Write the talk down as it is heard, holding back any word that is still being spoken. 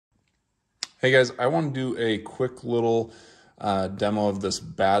Hey guys, I want to do a quick little demo of this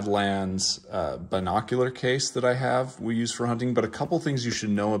Badlands binocular case that I have we use for hunting, but a couple things you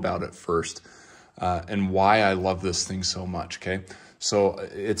should know about it first and why I love this thing so much, okay? So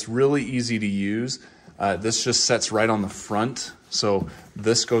it's really easy to use. This just sets right on the front. So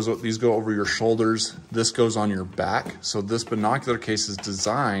these go over your shoulders, this goes on your back. So this binocular case is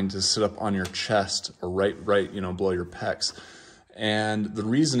designed to sit up on your chest or right below your pecs. And the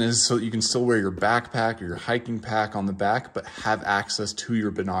reason is so that you can still wear your backpack or your hiking pack on the back, but have access to your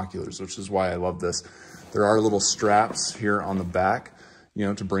binoculars, which is why I love this. There are little straps here on the back,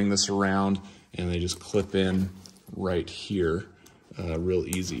 to bring this around, and they just clip in right here, real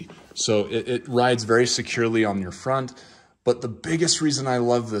easy. So it rides very securely on your front, but the biggest reason I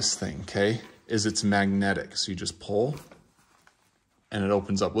love this thing, okay, is it's magnetic. So you just pull and it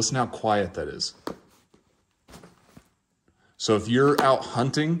opens up. Listen how quiet that is. So if you're out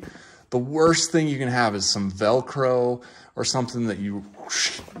hunting, the worst thing you can have is some Velcro or something that you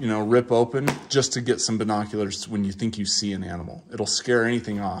rip open just to get some binoculars when you think you see an animal. It'll scare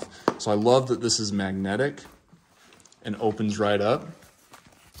anything off. So I love that this is magnetic and opens right up.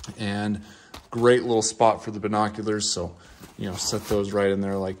 And great little spot for the binoculars. So, set those right in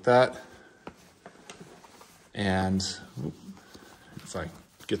there like that. And if I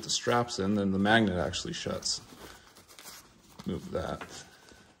get the straps in, then the magnet actually shuts. Move that.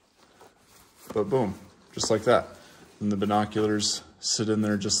 But boom, just like that. And the binoculars sit in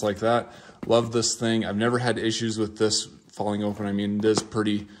there just like that. Love this thing. I've never had issues with this falling open. I mean, it is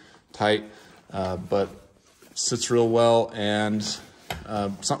pretty tight, but sits real well, and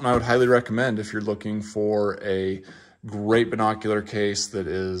something I would highly recommend if you're looking for a great binocular case that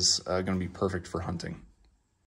is going to be perfect for hunting.